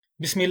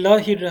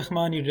Bismillahir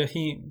Rahmanir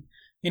Rahim.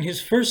 In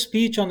his first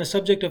speech on the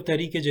subject of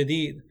Tehrike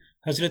Jadid,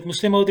 Hazrat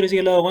Muslim Maud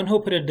Radhiyallahu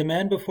Anhu put a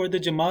demand before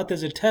the Jamaat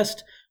as a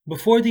test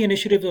before the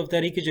initiative of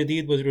Tehrike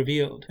Jadid was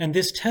revealed. And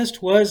this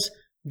test was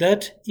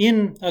that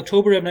in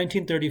October of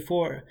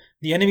 1934,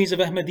 the enemies of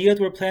Ahmadiyyat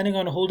were planning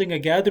on holding a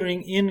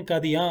gathering in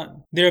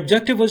Qadian. Their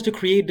objective was to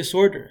create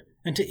disorder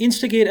and to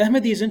instigate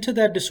Ahmadis into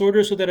that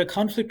disorder so that a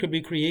conflict could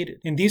be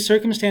created. In these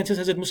circumstances,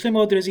 Hazrat Muslim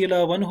Maud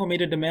Radhiyallahu Anhu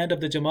made a demand of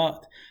the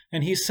Jamaat,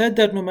 and he said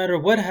that no matter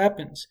what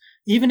happens,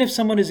 even if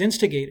someone is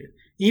instigated,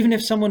 even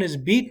if someone is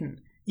beaten,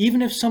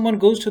 even if someone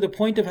goes to the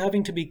point of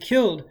having to be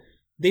killed,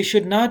 they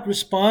should not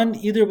respond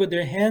either with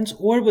their hands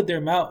or with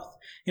their mouth.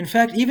 In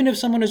fact, even if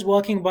someone is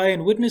walking by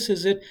and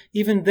witnesses it,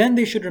 even then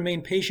they should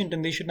remain patient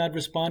and they should not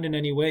respond in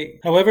any way.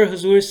 However,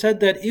 Huzur said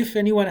that if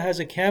anyone has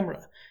a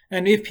camera,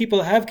 and if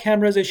people have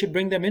cameras, they should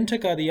bring them into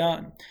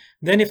Qadian.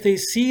 Then if they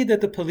see that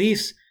the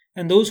police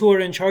and those who are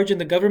in charge in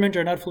the government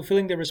are not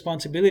fulfilling their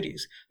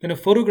responsibilities, then a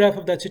photograph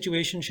of that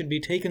situation should be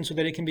taken so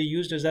that it can be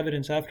used as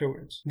evidence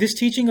afterwards. This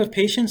teaching of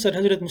patience that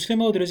Hazrat Muslim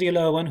Maud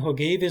Radhiyallahu Anhu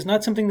gave is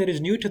not something that is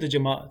new to the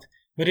Jamaat,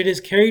 but it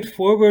is carried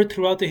forward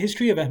throughout the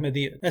history of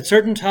Ahmadiyyat. At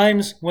certain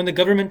times, when the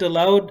government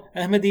allowed,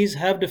 Ahmadis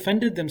have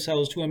defended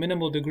themselves to a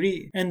minimal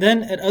degree. And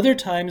then at other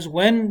times,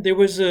 when there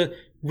was a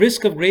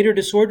risk of greater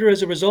disorder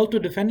as a result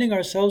of defending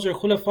ourselves, our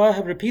Khulafa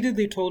have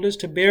repeatedly told us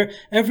to bear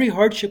every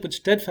hardship with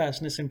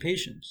steadfastness and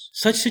patience.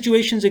 Such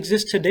situations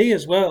exist today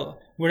as well,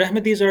 where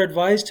Ahmadis are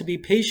advised to be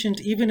patient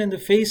even in the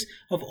face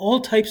of all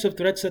types of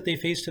threats that they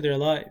face to their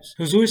lives.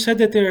 Huzur said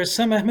that there are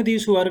some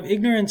Ahmadis who out of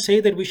ignorance say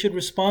that we should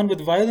respond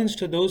with violence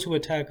to those who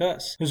attack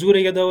us. Huzur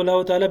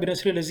Ayyadahullah Ta'ala bin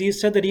Nasr al-Aziz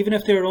said that even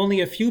if there are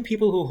only a few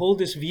people who hold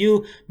this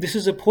view, this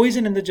is a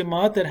poison in the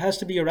Jamaat that has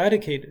to be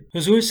eradicated.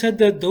 Huzur said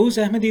that those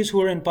Ahmadis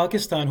who are in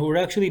Pakistan who are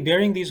actually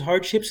bearing these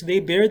hardships, they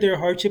bear their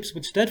hardships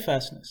with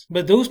steadfastness.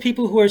 But those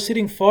people who are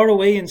sitting far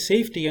away in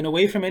safety and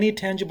away from any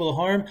tangible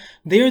harm,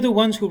 they are the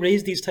ones who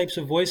raise these types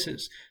of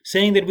voices,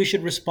 saying that we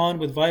should respond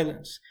with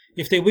violence.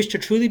 If they wish to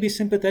truly be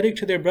sympathetic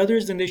to their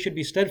brothers, then they should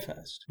be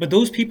steadfast. But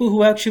those people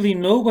who actually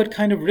know what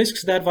kind of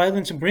risks that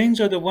violence brings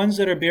are the ones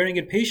that are bearing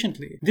it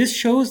patiently. This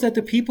shows that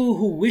the people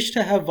who wish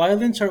to have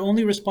violence are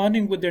only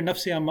responding with their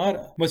nafs-e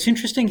amara. What's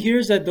interesting here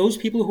is that those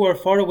people who are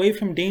far away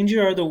from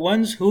danger are the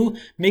ones who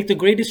make the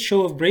greatest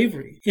show of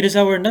bravery. It is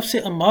our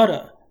nafs-e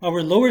amara,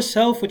 our lower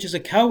self, which is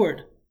a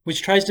coward,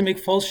 which tries to make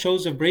false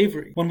shows of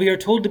bravery. When we are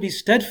told to be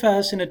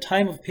steadfast in a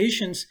time of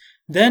patience,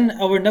 then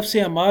our nafs-e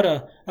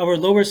amara, our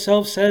lower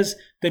self, says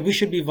that we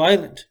should be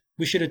violent,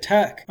 we should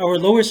attack. Our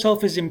lower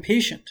self is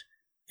impatient,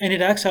 and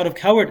it acts out of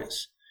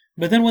cowardice.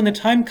 But then when the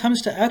time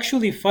comes to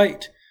actually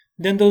fight,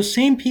 then those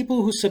same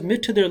people who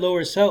submit to their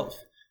lower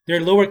self,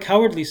 their lower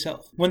cowardly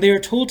self, when they are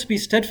told to be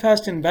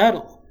steadfast in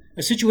battle,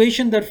 a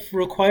situation that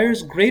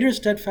requires greater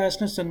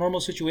steadfastness than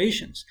normal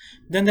situations,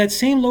 then that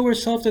same lower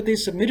self that they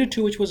submitted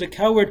to, which was a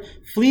coward,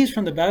 flees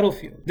from the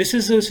battlefield. This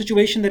is a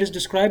situation that is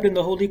described in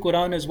the Holy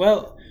Quran as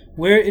well,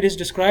 where it is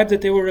described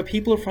that there were a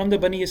people from the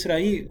Bani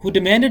Israel who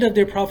demanded of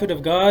their Prophet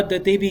of God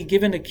that they be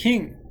given a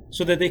king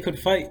so that they could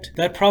fight.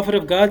 That Prophet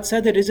of God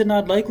said that is it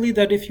not likely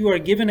that if you are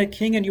given a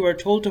king and you are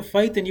told to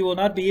fight, then you will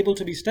not be able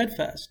to be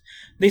steadfast?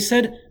 They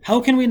said, how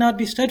can we not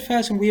be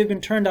steadfast when we have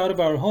been turned out of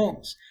our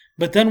homes?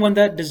 But then when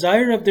that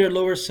desire of their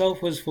lower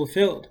self was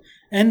fulfilled,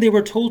 and they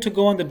were told to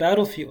go on the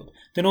battlefield,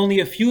 then only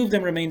a few of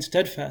them remained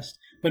steadfast,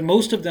 but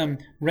most of them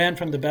ran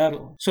from the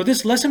battle. So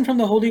this lesson from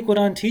the Holy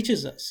Quran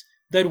teaches us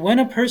that when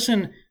a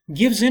person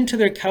gives in to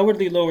their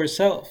cowardly lower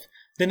self,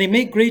 then they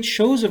make great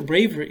shows of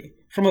bravery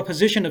from a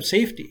position of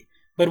safety.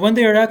 But when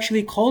they are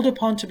actually called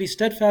upon to be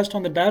steadfast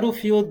on the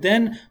battlefield,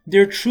 then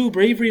their true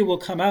bravery will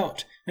come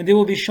out, and they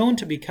will be shown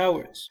to be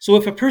cowards. So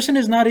if a person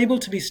is not able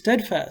to be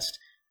steadfast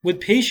with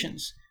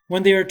patience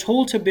when they are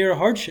told to bear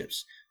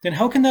hardships, then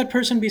how can that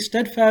person be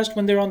steadfast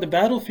when they're on the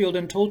battlefield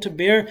and told to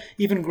bear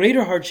even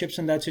greater hardships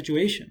in that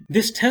situation?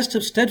 This test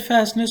of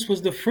steadfastness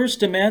was the first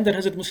demand that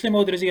Hazrat Muslim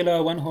Maud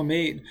Radhiyallahu Anhu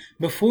made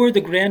before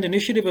the grand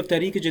initiative of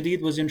Tehrike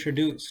Jadid was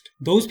introduced.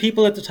 Those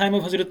people at the time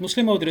of Hazrat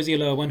Muslim Maud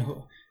Radhiyallahu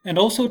Anhu, and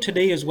also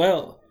today as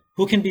well,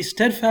 who can be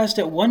steadfast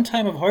at one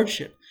time of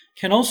hardship,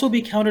 can also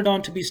be counted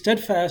on to be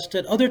steadfast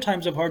at other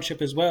times of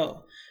hardship as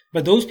well.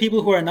 But those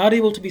people who are not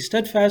able to be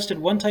steadfast at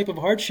one type of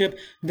hardship,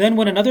 then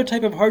when another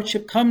type of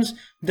hardship comes,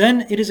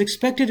 then it is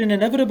expected and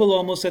inevitable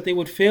almost that they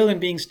would fail in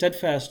being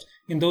steadfast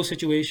in those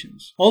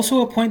situations. Also,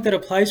 a point that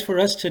applies for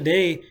us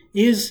today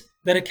is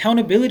that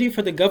accountability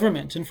for the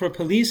government and for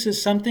police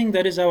is something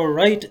that is our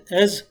right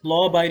as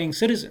law-abiding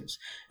citizens.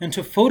 And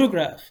to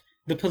photograph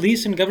the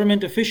police and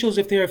government officials,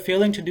 if they are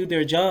failing to do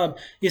their job,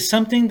 is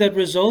something that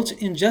results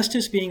in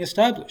justice being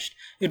established.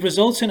 It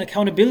results in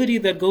accountability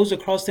that goes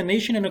across the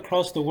nation and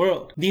across the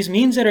world. These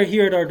means that are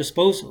here at our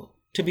disposal,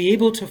 to be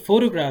able to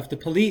photograph the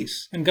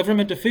police and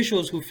government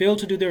officials who fail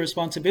to do their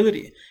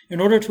responsibility in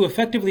order to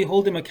effectively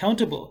hold them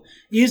accountable,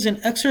 is an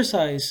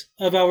exercise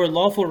of our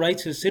lawful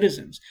rights as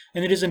citizens,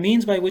 and it is a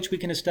means by which we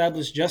can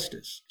establish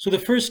justice. So the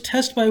first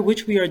test by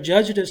which we are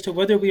judged as to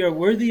whether we are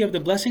worthy of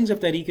the blessings of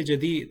Tehrike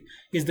Jadid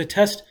is the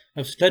test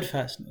of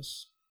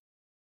steadfastness.